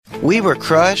We were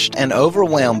crushed and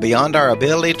overwhelmed beyond our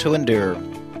ability to endure,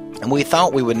 and we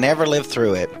thought we would never live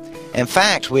through it. In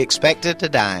fact, we expected to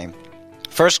die.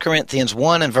 1 Corinthians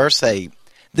 1 and verse 8.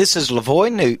 This is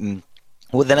LaVoy Newton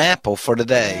with an apple for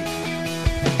today.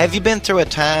 Have you been through a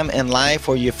time in life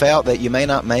where you felt that you may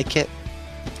not make it?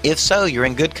 If so, you're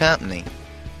in good company.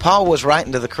 Paul was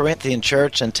writing to the Corinthian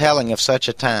church and telling of such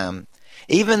a time.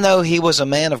 Even though he was a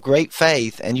man of great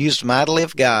faith and used mightily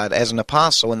of God as an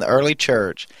apostle in the early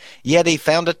church, yet he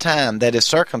found a time that his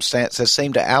circumstances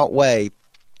seemed to outweigh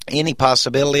any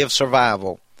possibility of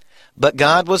survival. But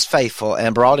God was faithful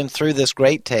and brought him through this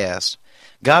great test.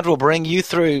 God will bring you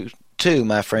through too,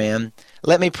 my friend.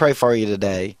 Let me pray for you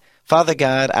today. Father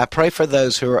God, I pray for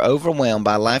those who are overwhelmed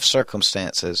by life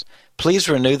circumstances. Please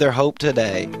renew their hope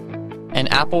today. An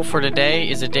Apple for Today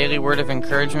is a daily word of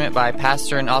encouragement by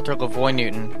pastor and author LaVoy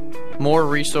Newton. More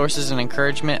resources and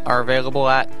encouragement are available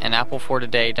at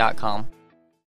anapplefortoday.com.